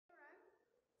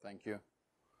Thank you.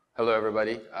 Hello,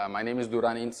 everybody. My name is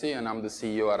Duran Inci, and I'm the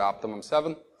CEO at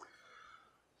Optimum7.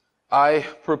 I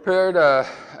prepared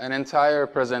an entire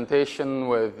presentation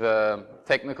with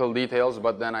technical details,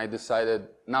 but then I decided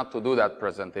not to do that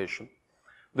presentation.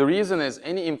 The reason is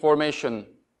any information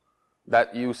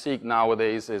that you seek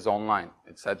nowadays is online.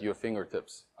 It's at your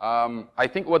fingertips. I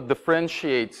think what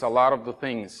differentiates a lot of the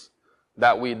things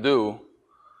that we do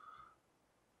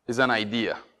is an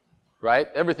idea. Right?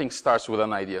 Everything starts with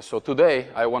an idea. So today,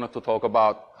 I wanted to talk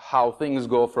about how things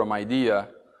go from idea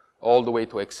all the way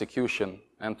to execution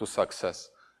and to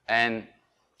success, and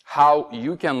how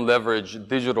you can leverage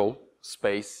digital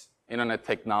space, internet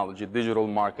technology, digital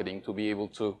marketing to be able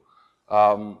to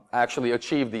actually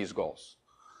achieve these goals.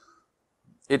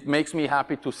 It makes me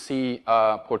happy to see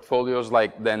portfolios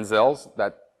like Denzel's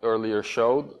that earlier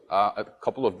showed, a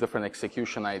couple of different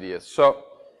execution ideas. So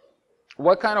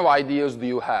what kind of ideas do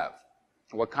you have?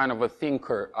 What kind of a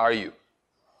thinker are you?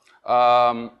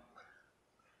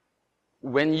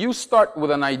 When you start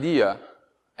with an idea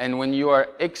and when you are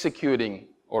executing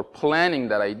or planning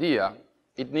that idea,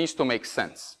 it needs to make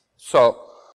sense. So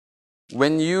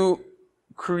when you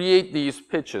create these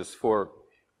pitches for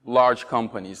large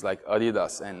companies like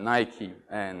Adidas and Nike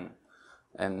and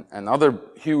other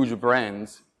huge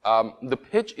brands, the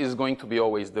pitch is going to be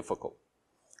always difficult.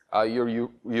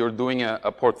 You're doing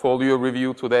a portfolio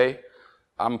review today.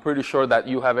 I'm pretty sure that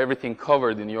you have everything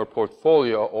covered in your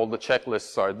portfolio. All the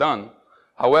checklists are done.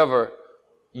 However,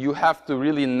 you have to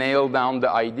really nail down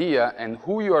the idea and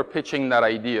who you are pitching that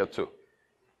idea to.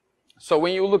 So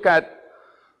when you look at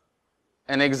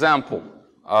an example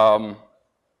of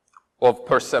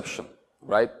perception,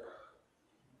 right?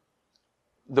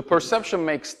 The perception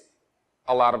makes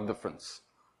a lot of difference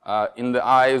in the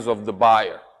eyes of the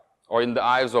buyer or in the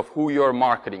eyes of who you're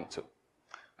marketing to.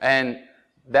 And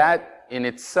that in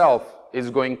itself is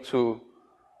going to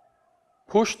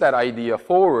push that idea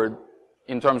forward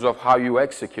in terms of how you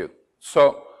execute.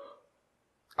 So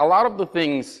a lot of the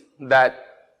things that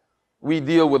we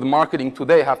deal with marketing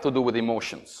today have to do with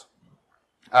emotions.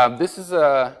 This is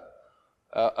a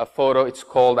photo. It's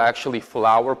called actually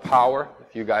flower power,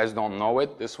 if you guys don't know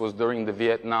it. This was during the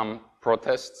Vietnam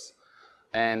protests,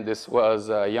 and this was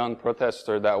a young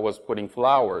protester that was putting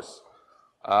flowers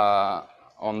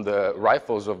on the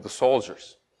rifles of the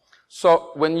soldiers. So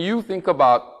when you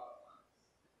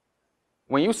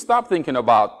stop thinking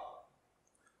about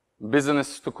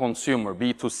business to consumer,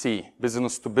 B2C,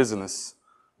 business to business,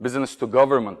 business to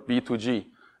government, B2G,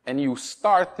 and you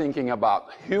start thinking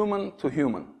about human to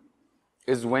human,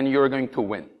 is when you're going to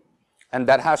win. And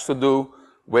that has to do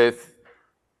with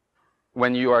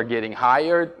when you are getting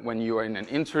hired, when you are in an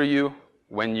interview,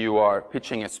 when you are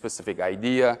pitching a specific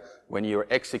idea, when you're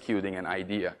executing an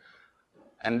idea.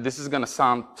 And this is going to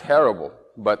sound terrible,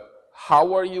 but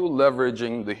how are you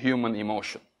leveraging the human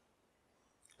emotion?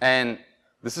 And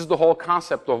this is the whole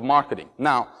concept of marketing.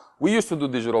 Now, we used to do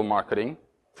digital marketing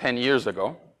 10 years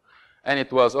ago, and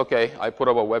it was, okay, I put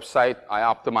up a website, I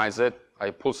optimize it,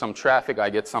 I pull some traffic, I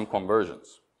get some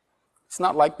conversions. It's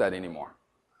not like that anymore.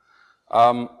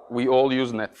 We all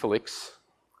use Netflix.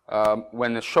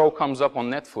 When a show comes up on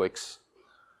Netflix,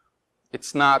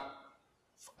 it's not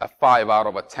a 5 out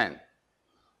of a 10.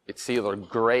 It's either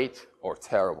great or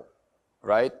terrible,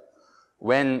 right?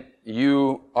 When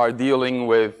you are dealing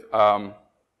with a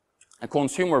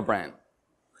consumer brand,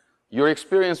 your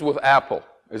experience with Apple,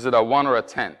 is it a 1 or a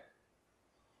 10?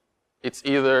 It's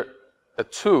either a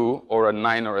 2 or a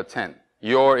 9 or a 10.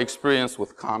 Your experience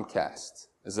with Comcast,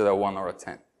 is it a 1 or a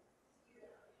 10?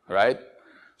 Right?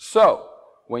 So,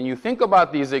 when you think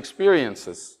about these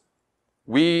experiences,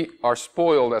 we are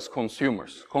spoiled as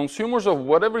consumers. Consumers of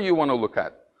whatever you want to look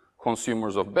at.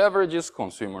 Consumers of beverages,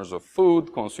 consumers of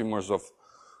food, consumers of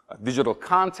digital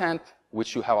content,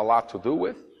 which you have a lot to do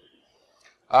with.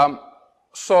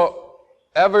 So,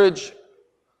 average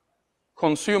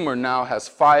consumer now has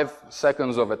 5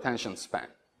 seconds of attention span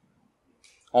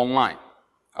online.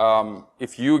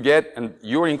 If you get, and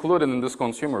you're included in this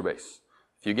consumer base,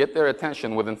 if you get their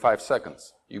attention within 5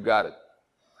 seconds, you got it.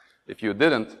 If you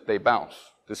didn't, they bounce.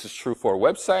 This is true for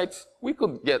websites. We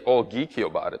could get all geeky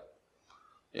about it.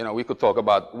 You know, we could talk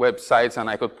about websites, and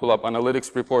I could pull up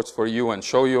analytics reports for you and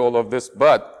show you all of this,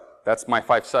 but that's my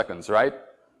 5 seconds, right?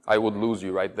 I would lose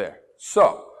you right there.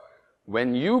 So,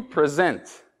 when you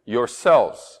present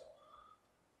yourselves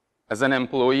as an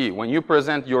employee, when you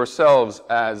present yourselves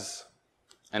as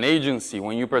an agency,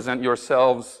 when you present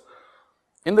yourselves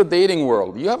in the dating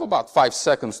world, you have about 5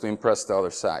 seconds to impress the other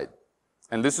side.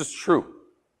 And this is true,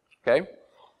 okay?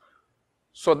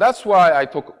 So that's why I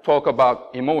talk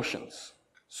about emotions.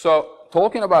 So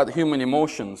talking about human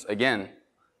emotions, again,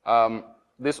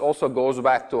 this also goes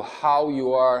back to how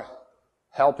you are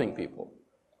helping people.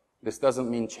 This doesn't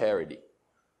mean charity.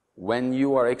 When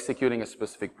you are executing a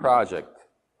specific project,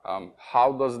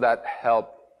 how does that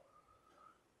help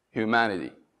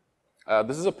humanity?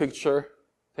 This is a picture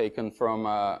taken from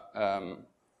a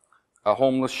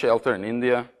homeless shelter in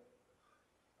India.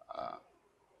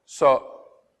 So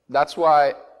that's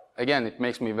why, again, it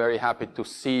makes me very happy to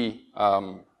see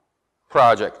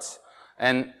projects.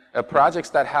 And projects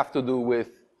that have to do with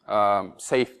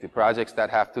safety, projects that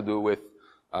have to do with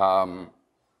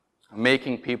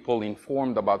making people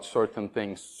informed about certain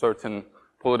things, certain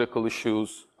political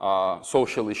issues,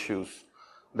 social issues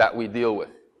that we deal with,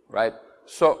 right?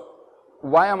 So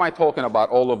why am I talking about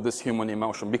all of this human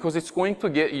emotion? Because it's going to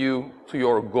get you to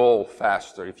your goal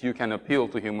faster if you can appeal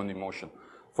to human emotion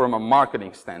from a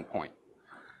marketing standpoint.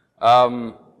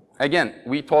 Again,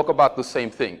 we talk about the same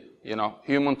thing, you know,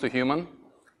 human to human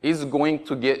is going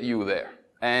to get you there.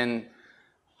 And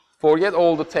forget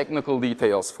all the technical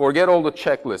details, forget all the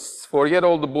checklists, forget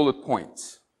all the bullet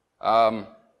points.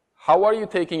 How are you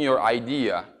taking your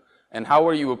idea and how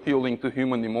are you appealing to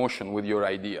human emotion with your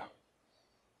idea?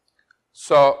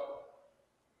 So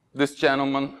this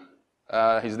gentleman,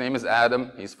 his name is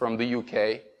Adam, he's from the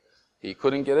UK. He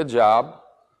couldn't get a job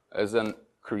as a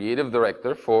creative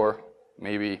director for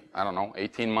maybe, I don't know,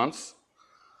 18 months.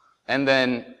 And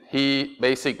then he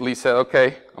basically said,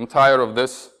 okay, I'm tired of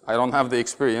this. I don't have the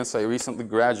experience. I recently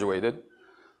graduated.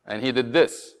 And he did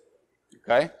this,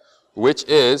 okay, which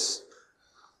is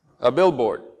a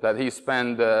billboard that he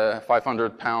spent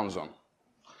 500 pounds on.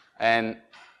 And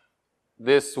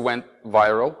this went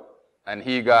viral. And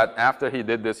he got, after he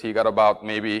did this, he got about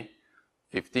maybe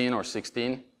 15 or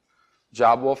 16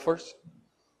 job offers.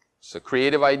 It's a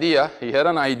creative idea. He had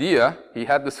an idea. He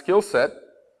had the skill set.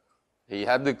 He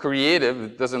had the creative.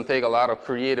 It doesn't take a lot of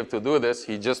creative to do this.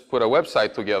 He just put a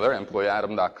website together,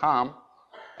 employeeadam.com,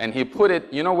 and he put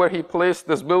it, you know where he placed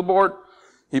this billboard?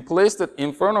 He placed it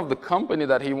in front of the company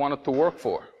that he wanted to work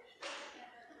for.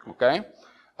 Okay?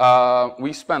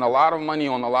 We spent a lot of money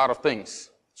on a lot of things.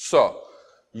 So,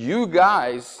 you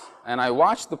guys, and I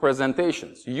watched the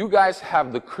presentations, you guys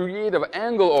have the creative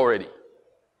angle already.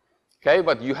 Okay?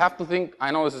 But you have to think,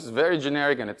 I know this is very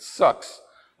generic and it sucks,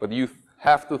 but you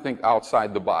have to think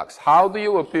outside the box. How do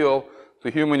you appeal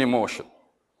to human emotion?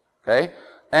 Okay?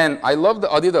 And I love the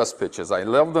Adidas pitches. I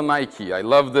love the Nike. I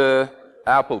love the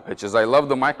Apple pitches. I love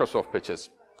the Microsoft pitches.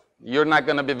 You're not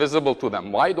going to be visible to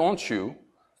them. Why don't you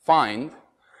find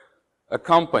a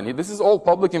company? This is all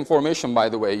public information, by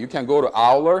the way. You can go to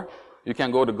Owler. You can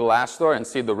go to Glassdoor and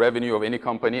see the revenue of any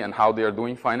company and how they are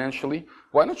doing financially.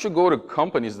 Why don't you go to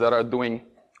companies that are doing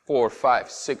 $4, $5,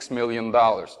 $6 million?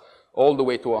 All the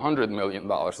way to $100 million,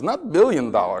 not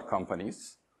billion-dollar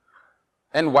companies.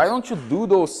 And why don't you do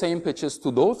those same pitches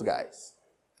to those guys?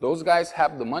 Those guys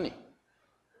have the money.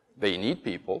 They need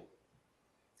people.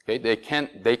 Okay,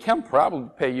 they can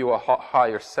probably pay you a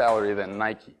higher salary than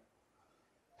Nike.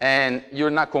 And you're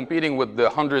not competing with the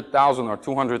 100,000 or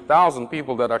 200,000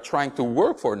 people that are trying to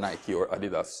work for Nike or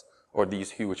Adidas or these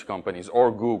huge companies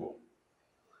or Google.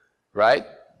 Right?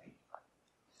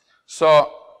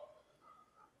 So,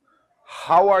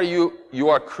 how are you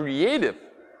are creative,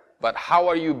 but how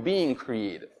are you being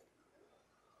creative?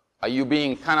 Are you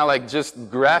being kind of like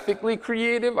just graphically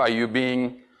creative? Are you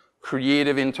being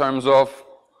creative in terms of,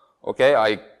 okay,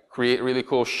 I create really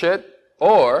cool shit?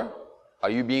 Or are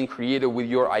you being creative with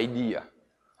your idea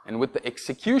and with the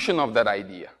execution of that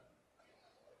idea?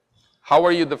 How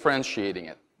are you differentiating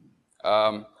it?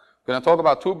 I'm going to talk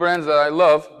about two brands that I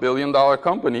love, billion-dollar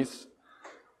companies.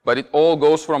 But it all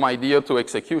goes from idea to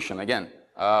execution. Again,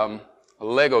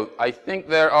 Lego. I think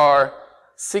there are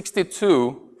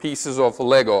 62 pieces of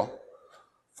Lego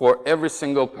for every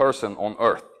single person on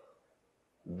Earth.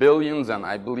 Billions, and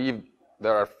I believe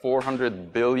there are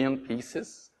 400 billion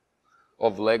pieces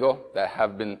of Lego that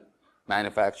have been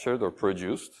manufactured or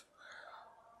produced.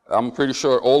 I'm pretty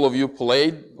sure all of you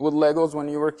played with Legos when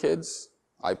you were kids.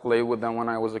 I played with them when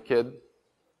I was a kid.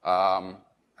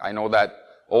 I know that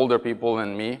older people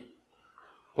than me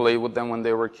played with them when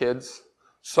they were kids.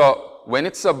 So when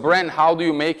it's a brand, how do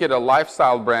you make it a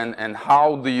lifestyle brand and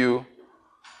how do you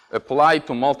apply it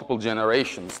to multiple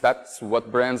generations? That's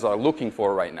what brands are looking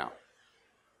for right now.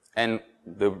 And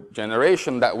the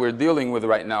generation that we're dealing with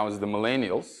right now is the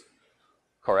millennials,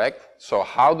 correct? So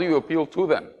how do you appeal to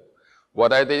them?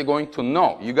 What are they going to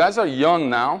know? You guys are young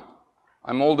now.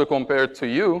 I'm older compared to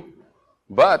you,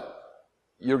 but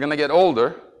you're going to get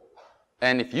older.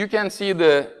 And if you can see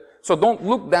so don't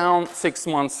look down 6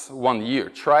 months, 1 year.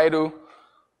 Try to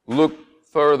look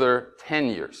further 10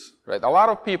 years, right? A lot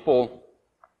of people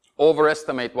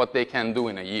overestimate what they can do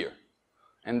in a year,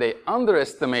 and they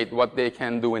underestimate what they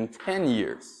can do in 10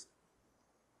 years.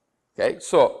 Okay,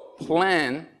 so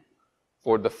plan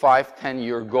for the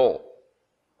 5-10-year goal,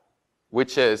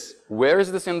 which is, where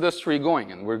is this industry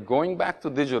going? And we're going back to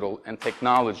digital and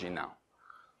technology now.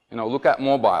 You know, look at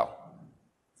mobile.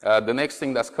 The next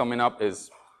thing that's coming up is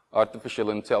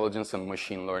artificial intelligence and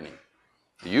machine learning.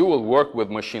 You will work with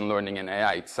machine learning and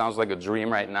AI. It sounds like a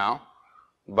dream right now,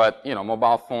 but you know,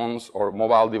 mobile phones or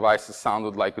mobile devices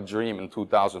sounded like a dream in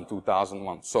 2000,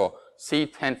 2001. So see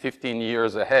 10, 15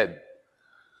 years ahead.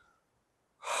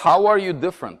 How are you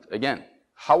different? Again,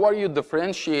 how are you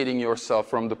differentiating yourself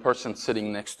from the person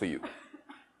sitting next to you?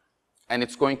 And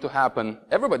it's going to happen.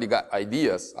 Everybody got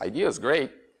ideas. Ideas,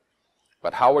 great.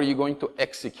 But how are you going to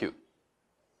execute?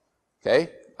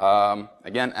 Okay?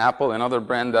 Again, Apple, another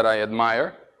brand that I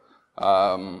admire.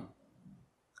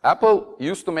 Apple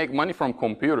used to make money from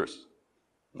computers.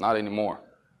 Not anymore.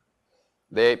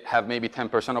 They have maybe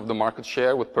 10% of the market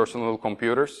share with personal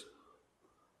computers.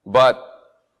 But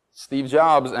Steve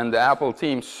Jobs and the Apple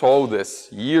team saw this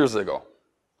years ago.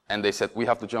 And they said, we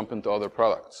have to jump into other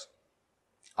products.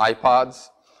 iPods,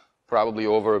 probably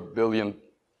over 1 billion,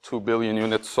 2 billion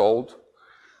units sold.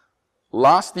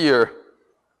 Last year,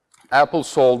 Apple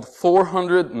sold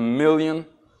 400 million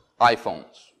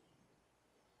iPhones.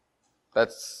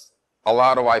 That's a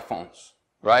lot of iPhones,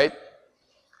 right?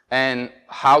 And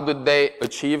how did they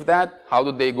achieve that? How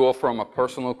did they go from a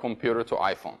personal computer to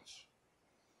iPhones?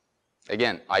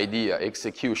 Again, idea,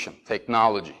 execution,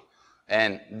 technology.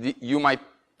 And you might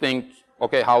think,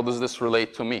 okay, how does this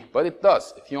relate to me? But it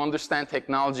does. If you understand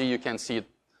technology, you can see it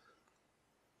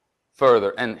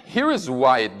further. And here is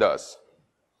why it does.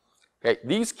 Okay,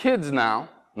 these kids now,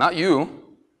 not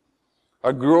you,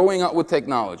 are growing up with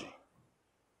technology.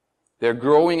 They're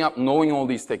growing up knowing all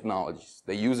these technologies.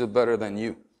 They use it better than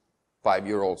you.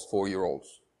 5-year-olds,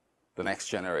 4-year-olds, the next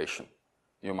generation,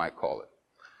 you might call it.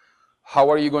 How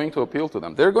are you going to appeal to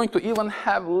them? They're going to even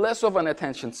have less of an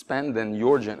attention span than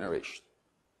your generation.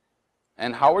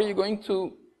 And how are you going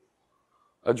to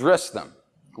address them?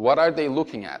 What are they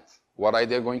looking at? What are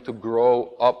they going to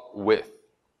grow up with?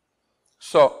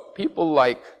 So people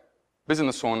like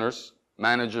business owners,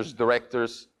 managers,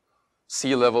 directors,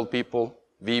 C-level people,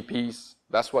 VPs,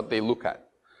 that's what they look at.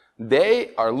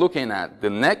 They are looking at the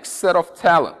next set of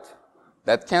talent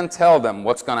that can tell them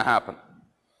what's going to happen.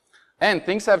 And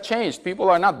things have changed. People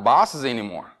are not bosses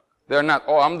anymore. They're not,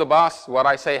 oh, I'm the boss, what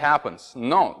I say happens.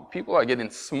 No, people are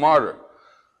getting smarter.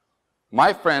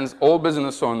 My friends, all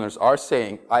business owners, are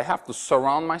saying, I have to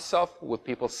surround myself with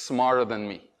people smarter than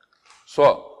me.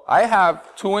 So I have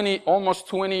almost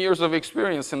 20 years of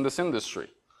experience in this industry,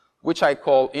 which I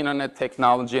call internet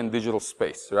technology and digital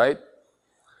space, right?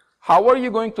 How are you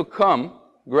going to come,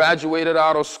 graduated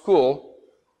out of school,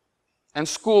 and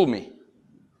school me?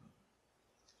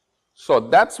 So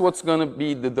that's what's going to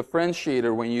be the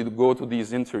differentiator when you go to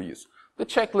these interviews. The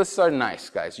checklists are nice,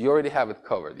 guys. You already have it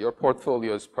covered. Your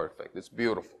portfolio is perfect. It's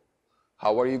beautiful.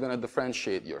 How are you going to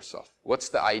differentiate yourself? What's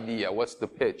the idea? What's the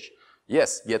pitch?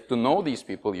 Yes, get to know these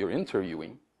people you're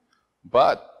interviewing,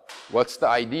 but what's the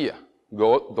idea?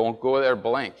 Don't go there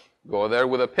blank. Go there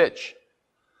with a pitch.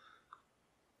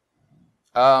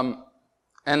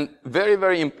 And very,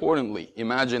 very importantly,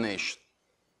 imagination.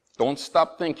 Don't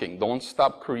stop thinking. Don't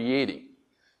stop creating.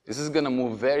 This is going to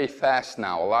move very fast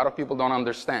now. A lot of people don't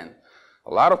understand.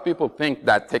 A lot of people think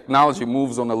that technology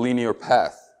moves on a linear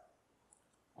path.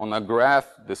 On a graph,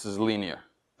 this is linear.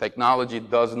 Technology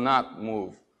does not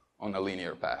move on a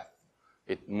linear path.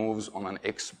 It moves on an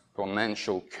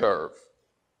exponential curve.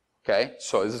 Okay?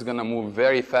 So this is going to move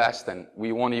very fast and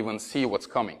we won't even see what's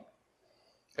coming.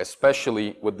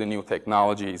 Especially with the new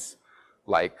technologies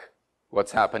like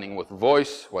what's happening with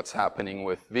voice, what's happening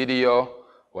with video,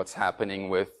 what's happening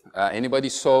with, anybody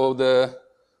saw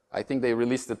I think they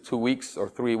released it 2 weeks or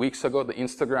 3 weeks ago, the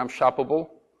Instagram shoppable.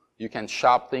 You can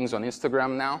shop things on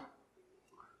Instagram now.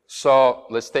 So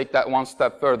let's take that one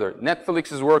step further.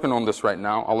 Netflix is working on this right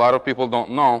now. A lot of people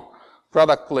don't know.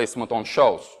 Product placement on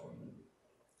shows.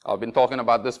 I've been talking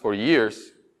about this for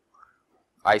years.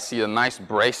 I see a nice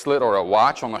bracelet or a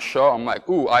watch on a show. I'm like,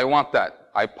 ooh, I want that.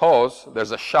 I pause.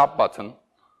 There's a shop button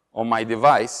on my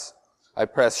device. I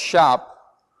press shop.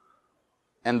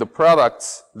 And the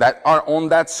products that are on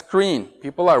that screen,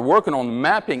 people are working on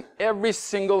mapping every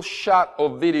single shot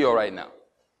of video right now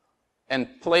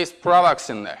and place products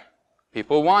in there.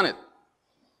 People want it.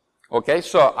 Okay,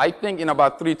 so I think in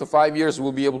about 3 to 5 years,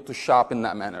 we'll be able to shop in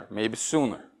that manner, maybe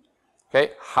sooner.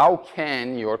 Okay, how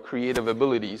can your creative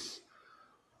abilities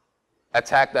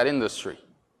attack that industry.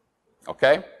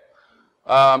 Okay?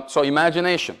 So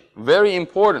imagination, very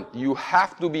important. You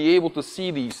have to be able to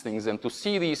see these things, and to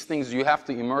see these things, you have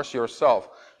to immerse yourself,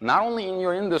 not only in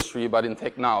your industry, but in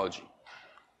technology.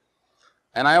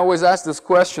 And I always ask this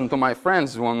question to my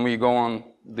friends when we go on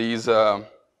these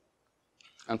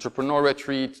entrepreneur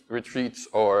retreats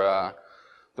or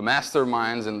the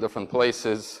masterminds in different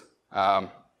places.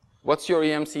 What's your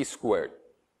EMC squared?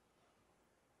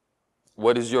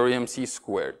 What is your EMC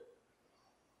squared?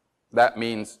 That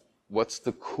means, what's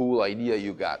the cool idea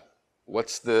you got?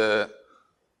 What's the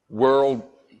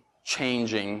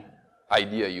world-changing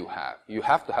idea you have? You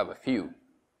have to have a few.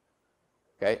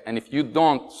 Okay? And if you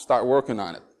don't, start working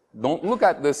on it. Don't look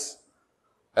at this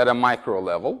at a micro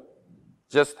level.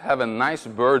 Just have a nice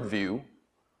bird view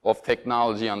of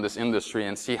technology on this industry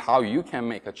and see how you can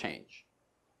make a change.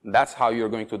 That's how you're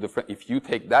going to if you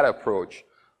take that approach,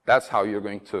 that's how you're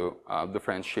going to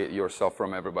differentiate yourself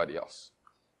from everybody else.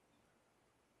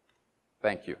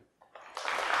 Thank you.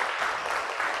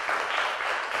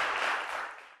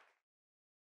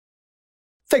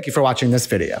 Thank you for watching this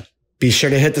video. Be sure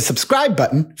to hit the subscribe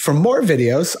button for more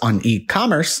videos on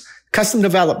e-commerce, custom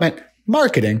development,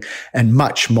 marketing, and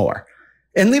much more.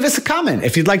 And leave us a comment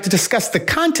if you'd like to discuss the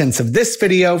contents of this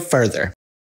video further.